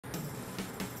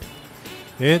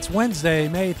It's Wednesday,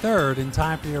 May 3rd, and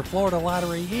time for your Florida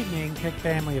Lottery Evening Pick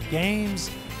Family of Games,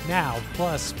 now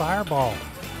plus Fireball.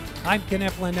 I'm Ken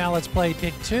Eflin. Now let's play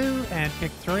Pick 2 and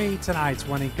Pick 3. Tonight's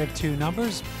winning Pick 2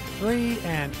 numbers, 3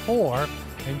 and 4,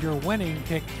 and your winning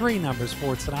Pick 3 numbers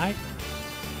for tonight,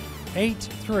 8,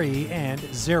 3, and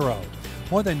 0.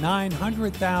 More than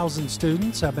 900,000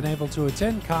 students have been able to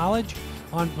attend college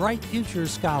on Bright Future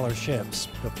scholarships.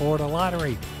 The Florida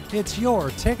Lottery, it's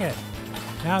your ticket.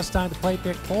 Now it's time to play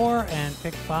Pick 4 and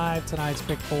Pick 5. Tonight's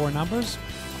Pick 4 numbers,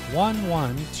 1,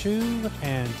 1, 2,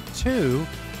 and 2.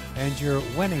 And your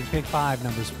winning Pick 5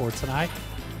 numbers for tonight,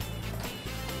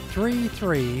 3,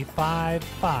 3, 5,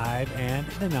 5, and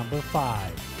the number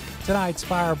 5. Tonight's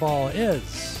Fireball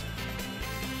is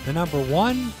the number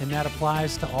 1, and that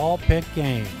applies to all pick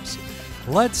games.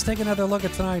 Let's take another look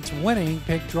at tonight's winning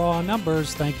pick draw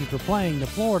numbers. Thank you for playing the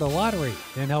Florida Lottery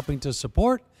and helping to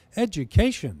support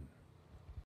education.